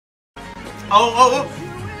Oh.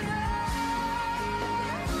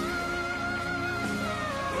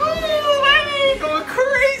 Ooh, man, going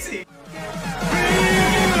crazy.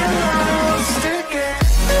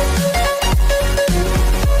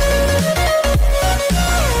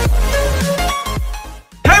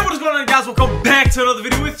 Hey, what is going on, guys? Welcome back to another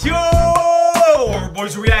video with your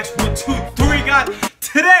boys reaction 1, 2, 3. Guys,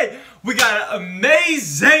 today we got an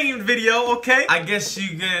amazing video. Okay, I guess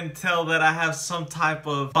you can tell that I have some type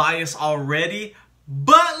of bias already.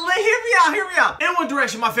 But hear me out. In One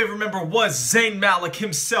Direction, my favorite member was Zayn Malik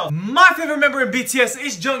himself. My favorite member in BTS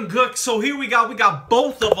is Jungkook. So here we got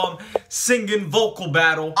both of them singing vocal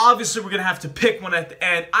battle. Obviously, we're gonna have to pick one at the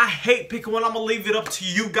end. I hate picking one. I'm gonna leave it up to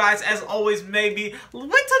you guys. As always, maybe wait till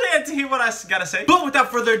the end to hear what I gotta say. But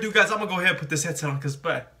without further ado, guys, I'm gonna go ahead and put this headset on because,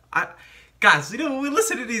 guys, you know, when we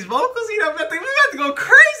listen to these vocals, you know, we about to go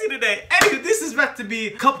crazy today. Anyway, this is about to be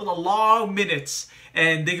a couple of long minutes,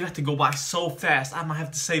 and they have to go by so fast. I might have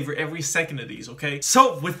to savor every second of these, okay?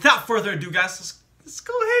 So, without further ado, guys, let's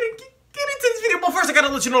go ahead and get into this video. But first, I gotta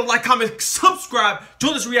let you know to like, comment, subscribe,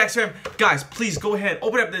 join this reaction fam. Guys, please go ahead,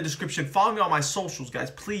 open up the description, follow me on my socials, guys.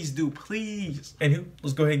 Please do, please. Anywho,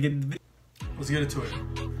 let's go ahead and get into the video. Let's get into it.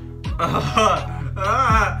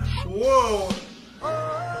 Whoa.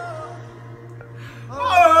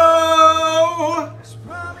 Oh!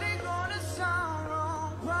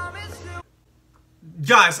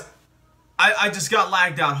 Guys, I just got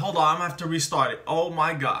lagged out. Hold on, I'm gonna have to restart it. Oh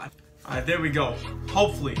my god. Alright, there we go.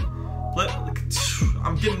 Hopefully.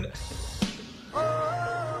 I'm getting...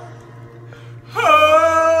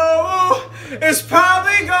 Oh! It's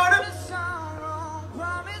probably gonna...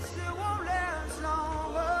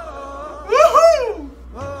 Woohoo!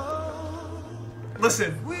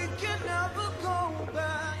 Listen.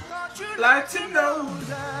 Like to know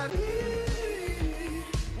that he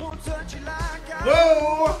won't touch you like I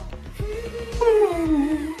whoa.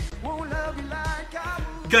 Won't love you like I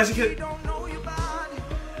would. Guys, you can. He don't know your body.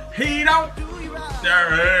 He don't do you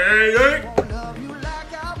right. Won't love you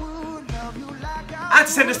like I would. Love you like I had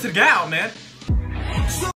to send this to the gal, man.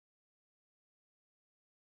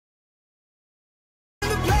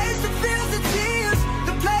 The place that feels the tears,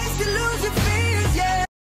 the place you lose your fears, yeah.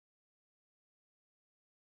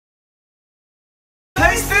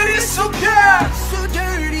 That is so bad, so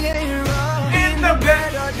dirty and wrong. In the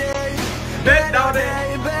bed all day, bed all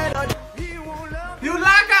day, bed all day. You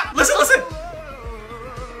like it? Listen.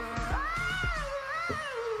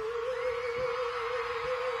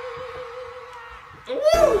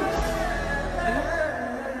 Woo!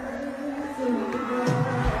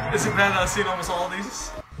 Is it bad that I've seen almost all of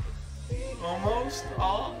these? Almost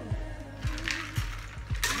all.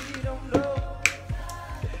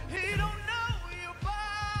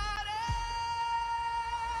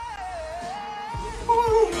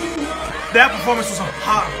 That performance was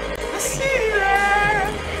hot. I see that.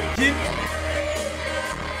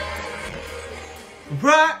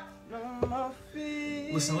 Right.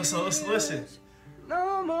 Listen.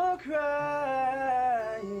 No more crying.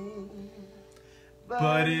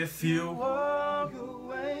 But if you walk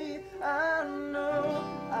away, I know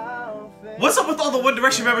I'll fail. What's up with all the One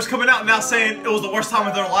Direction members coming out now saying it was the worst time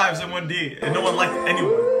of their lives in 1D and no one liked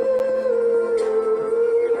anyone?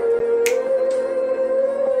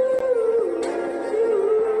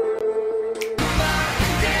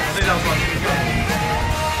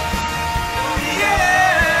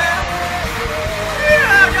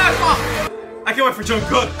 I can't wait for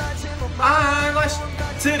Jungkook. I rush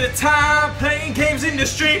to the time, playing games in the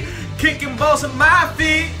street, kicking balls at my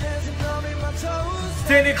feet,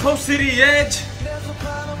 standing close to the edge,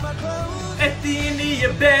 at the end of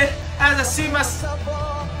your bed, as I see myself.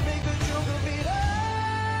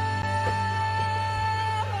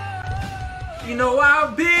 You know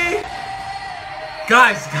I'll be.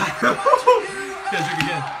 Guys, drink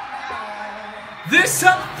again. There's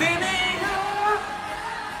something in.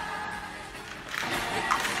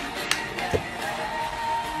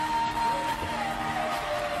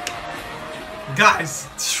 Guys,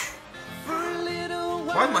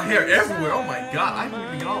 why is my hair everywhere? Oh my god, I didn't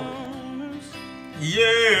even get all of it.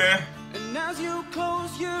 Yeah. And as you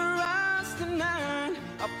close your eyes tonight,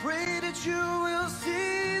 I pray that you will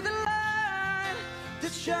see the light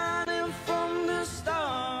that's shining from the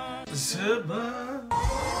stars above.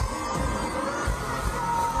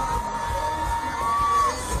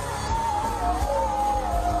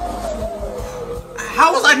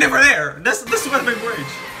 How was I never there? This is my big rage.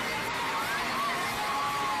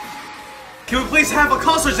 Can we please have a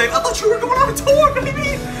concert, Zayn? I thought you were going on a tour,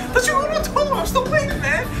 baby! I thought you were going on a tour! I'm still waiting,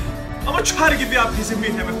 man! I'm gonna try to get VIPs and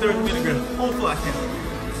meet him if they're really good. Hopefully I can.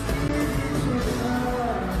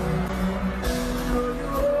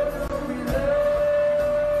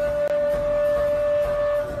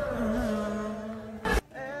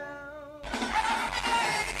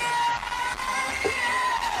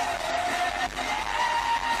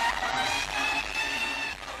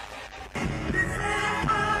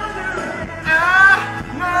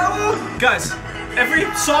 Guys, every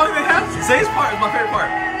song they have, Zayn's part is my favorite part.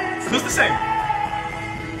 It's the same.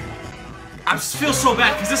 I just feel so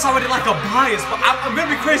bad because this is already like a bias, but I'm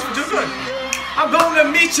gonna be crazy for Jungkook. I'm gonna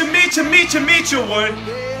meet you one.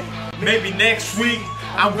 Maybe next week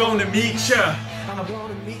I'm gonna meet ya. I'm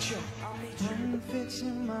gonna meet you. Fix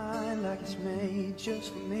your mind like it's made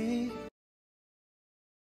just for me.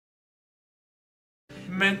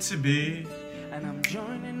 Meant to be. And I'm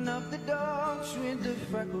joining up the dots with the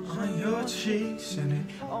freckles on your cheeks, and it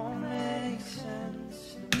all makes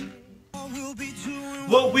sense.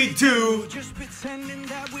 What we do, just pretending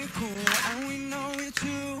that we're cool, and we know it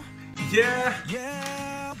too. Yeah,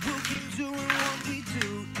 yeah, we'll keep doing what we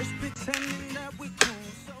do, just pretending that we're cool.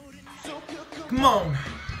 Come on,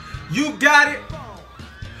 you got it.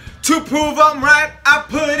 To prove I'm right, I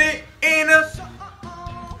put it in a.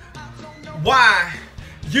 Why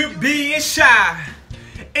you being shy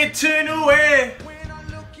and turn away?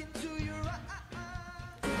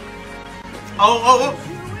 Oh.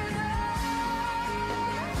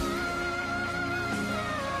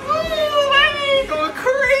 Going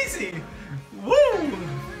crazy! Woo!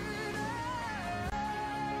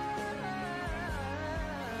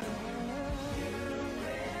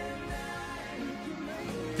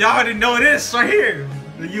 Y'all already know this right here.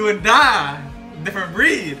 The you and I, different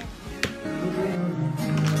breed.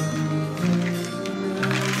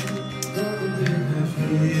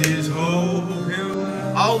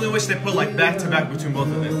 I only wish they put like back to back between both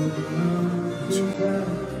of them.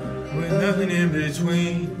 With nothing in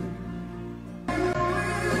between.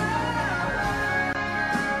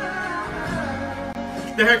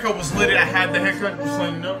 The haircut was lit. I had the haircut. Just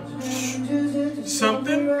letting you know.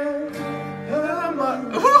 Something.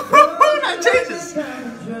 That changes.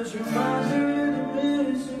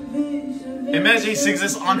 Imagine he sings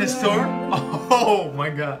this on his tour. Oh my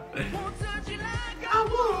god.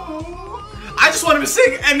 I just want him to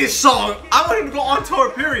sing any song. I want him to go on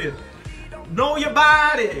tour, period. Know your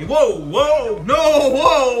body. Whoa, whoa, no,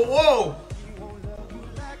 whoa, whoa.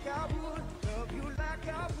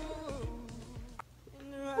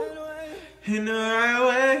 In the right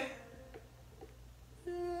way.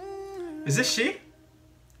 Is this she?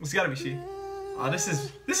 It's gotta be she. Oh, this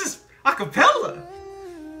is a cappella.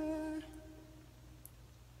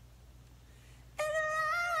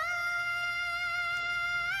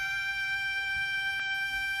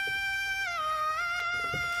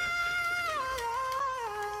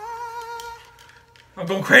 I'm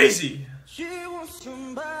going crazy. She wants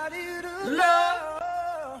somebody to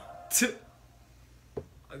love. You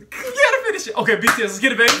gotta finish it. Okay, BTS, let's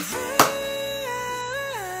get it, baby.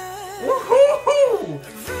 Woohoo!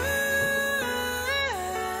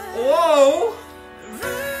 Whoa!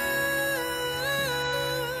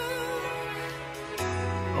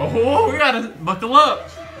 Oh, we gotta buckle up.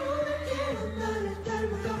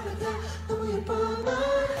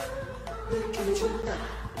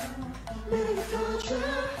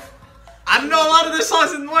 I know a lot of the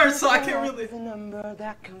songs in words, so I can't really.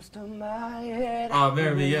 Oh,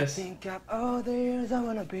 very yes. Think of all the years I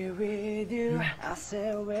wanna be with you. I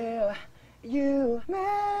said, will you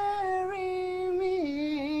marry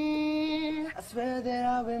me? I swear that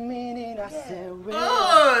I will mean it. I said, will.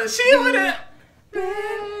 Oh, she with it. Marry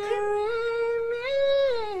me.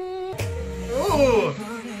 Oh,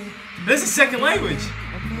 this is second language.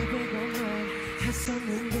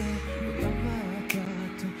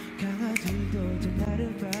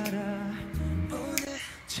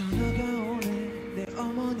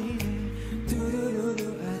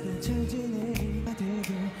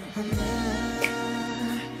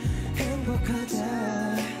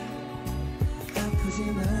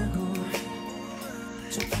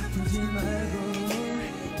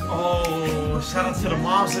 Oh, shout out to the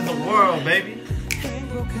moms in the world, baby.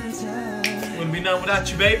 Wouldn't be nothing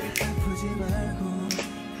without you, baby.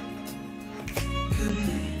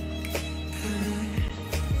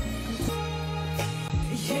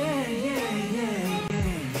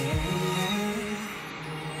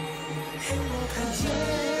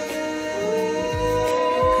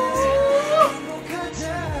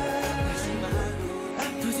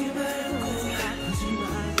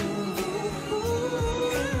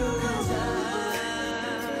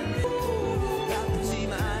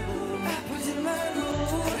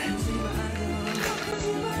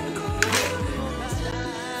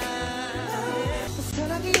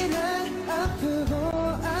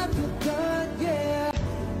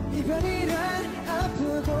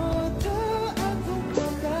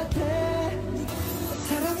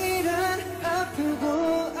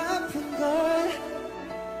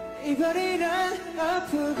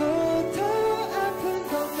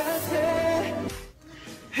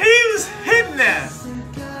 He was just hitting that.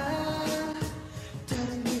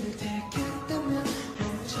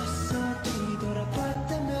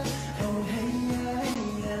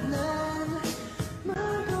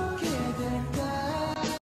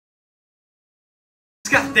 It's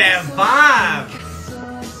got that vibe.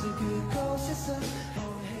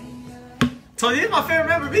 So he's my favorite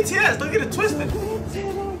member of BTS. Don't get it twisted.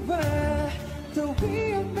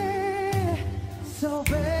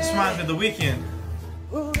 This reminds me of The Weeknd.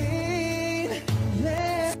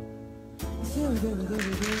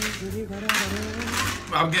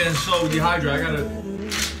 I'm getting so dehydrated. I gotta.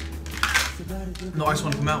 No ice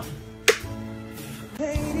want to come out.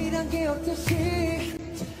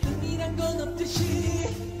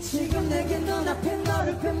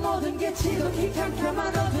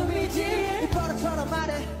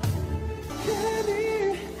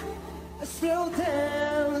 Slow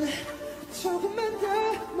down. 조금만 더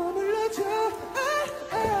머물러줘.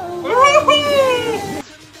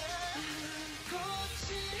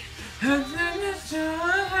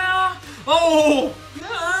 Oh,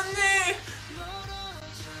 honey.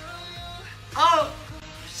 Oh,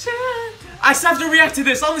 shit. I still have to react to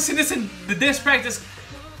this. I only seen this in the dance practice.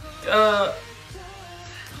 The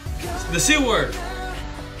C word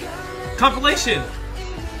compilation.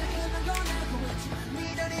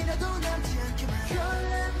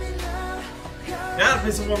 Yeah, I gotta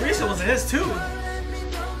play some more recent ones of his too.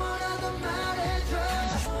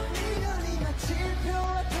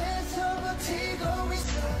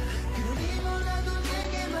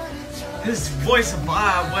 His voice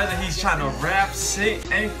vibe, whether he's trying to rap, sing,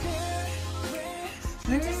 anything.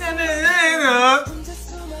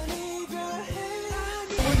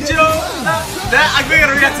 That I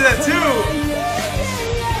gotta react to that too.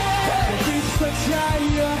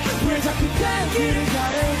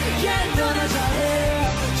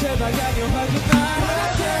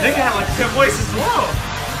 They can have like a good voice as well.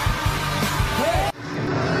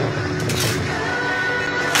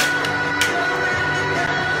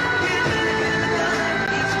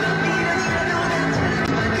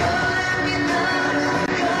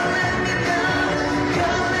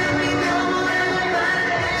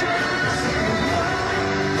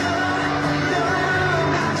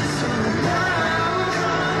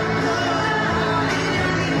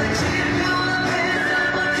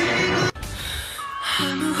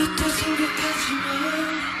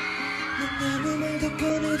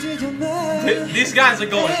 These guys are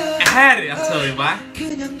going at it, I'll tell you why.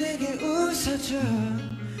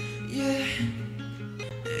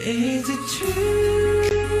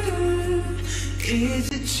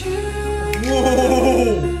 Whoa!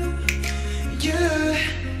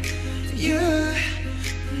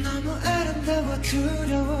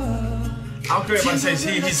 How could everybody say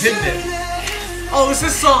he's hitting it? Oh, it's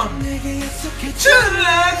this song.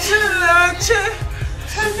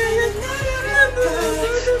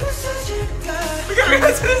 We gotta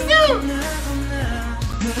react to this too!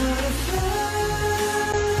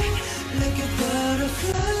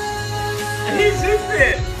 And he's in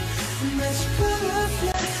it!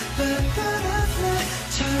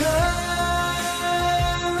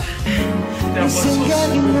 That was so smooth.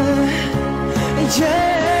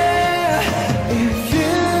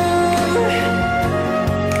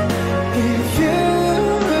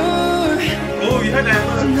 Oh, you heard that?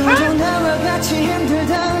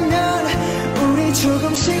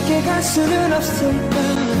 조금씩 갈 수는 없을까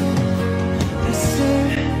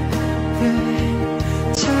있을래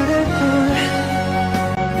잘할걸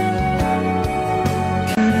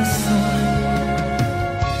그랬어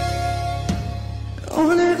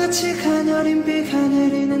오늘같이 가녀린 비가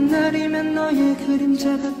내리는 날이면 너의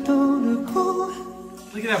그림자가 떠오르고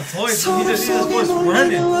Look at that voice, he just his voice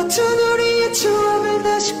running. 어떤 우리의 추억을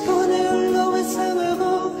다시 보내 홀로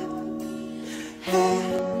회상하고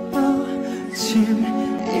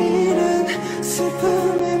이른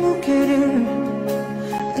슬픔의 무게를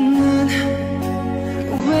난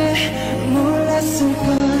왜 몰랐을까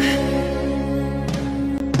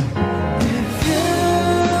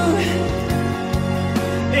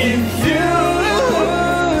If you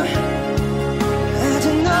아직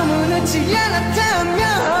너무 늦지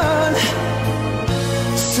않았다면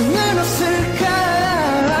수는 없을까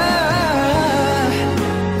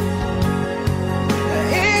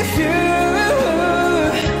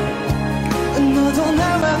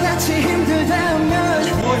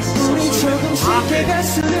우리 조금씩 갈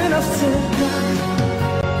수는 없을까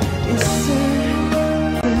있을래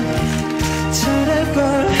잘할걸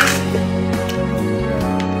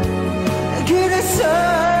그랬어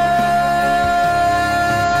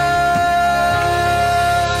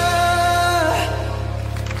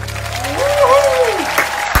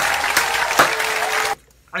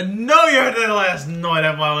last night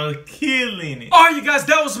that I was killing it. Alright, you guys,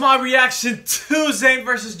 that was my reaction to Zayn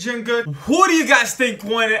versus Jungkook. Who do you guys think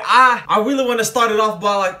won it? I really want to start it off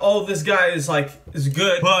by like, oh, this guy is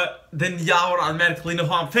good, but then y'all would automatically know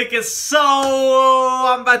who I'm picking. So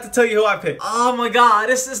I'm about to tell you who I picked. Oh my god,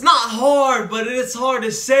 it's not hard, but it's hard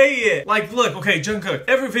to say it. Like, look, okay, Jungkook.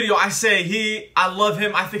 Every video I say I love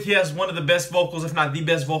him. I think he has one of the best vocals, if not the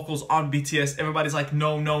best vocals on BTS. Everybody's like,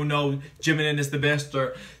 no, Jimin is the best,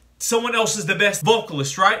 or someone else is the best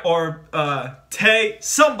vocalist, right? Or Tae,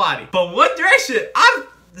 somebody. But One Direction,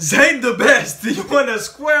 Zayn the best. Do you want to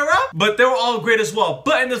square up? But they were all great as well.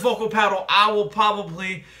 But in this vocal battle, I will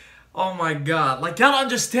probably, oh my god, like, y'all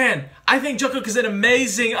understand. I think Jungkook is an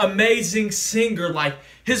amazing singer. Like,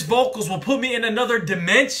 his vocals will put me in another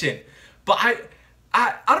dimension. But I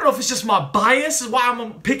don't know if it's just my bias is why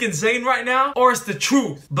I'm picking Zayn right now, or it's the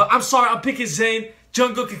truth. But I'm sorry, I'm picking Zayn.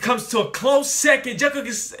 Jungkook, it comes to a close second. Jungkook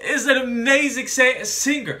is an amazing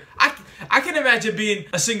singer. I can imagine being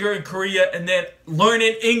a singer in Korea and then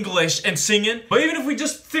learning English and singing. But even if we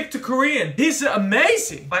just stick to Korean, he's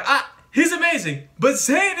amazing. Like, he's amazing. But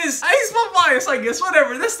Zayn he's my bias, I guess.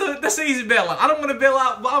 Whatever. That's the easy bailout. I don't want to bail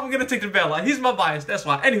out, but I'm gonna take the bailout. He's my bias. That's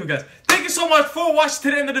why. Anywho, guys, thank you so much for watching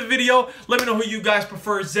to the end of the video. Let me know who you guys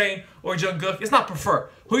prefer, Zayn or Jungkook. It's not prefer.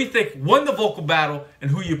 Who you think won the vocal battle and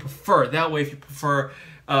who you prefer. That way, if you prefer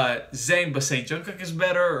Zayn but say Jungkook is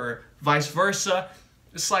better or vice versa,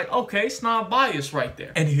 it's like, okay, it's not a bias right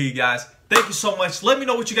there. Anywho, you guys, thank you so much. Let me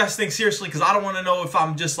know what you guys think, seriously, because I don't want to know if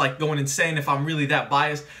I'm just like going insane, if I'm really that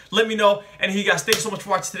biased. Let me know. And you guys, thank you so much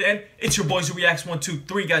for watching to the end. It's your boys who reacts 1, 2,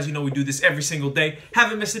 3. Guys, you know we do this every single day.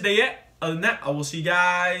 Haven't missed a day yet. Other than that, I will see you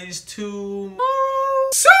guys tomorrow.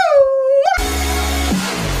 So